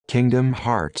Kingdom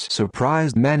Hearts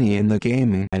surprised many in the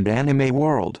gaming and anime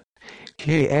world.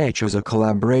 KH is a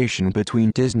collaboration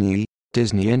between Disney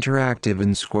Interactive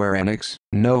and Square-Enix,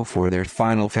 known for their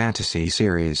Final Fantasy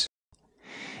series.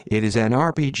 It is an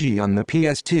RPG on the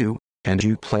PS2, and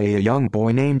you play a young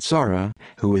boy named Sora,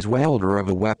 who is welder of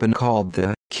a weapon called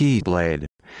the KeyBlade.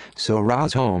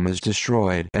 Sora's home is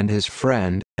destroyed and his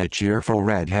friend, a cheerful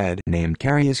redhead named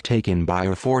Kairi, is taken by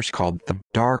a force called the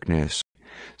Darkness.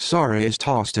 Sora is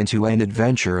tossed into an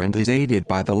adventure and is aided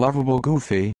by the lovable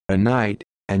Goofy, a knight,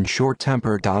 and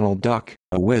short-tempered Donald Duck,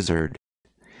 a wizard.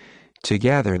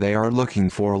 Together they are looking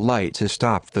for light to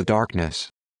stop the darkness.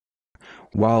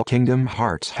 While Kingdom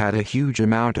Hearts had a huge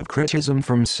amount of criticism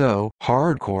from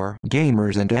hardcore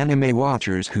gamers and anime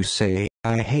watchers who say,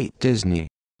 "I hate Disney,"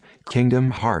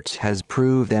 Kingdom Hearts has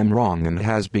proved them wrong and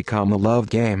has become a loved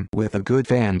game with a good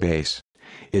fan base.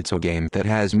 It's a game that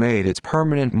has made its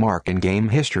permanent mark in game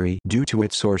history due to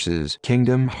its sources.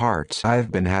 Kingdom Hearts.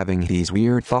 I've been having these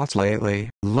weird thoughts lately,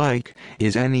 like,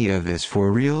 is any of this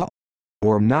for real?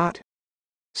 Or not?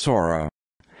 Sora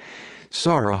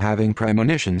having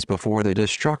premonitions before the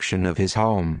destruction of his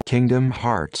home. Kingdom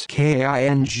Hearts.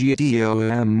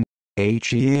 KINGDOM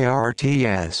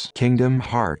HEARTS. Kingdom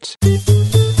Hearts.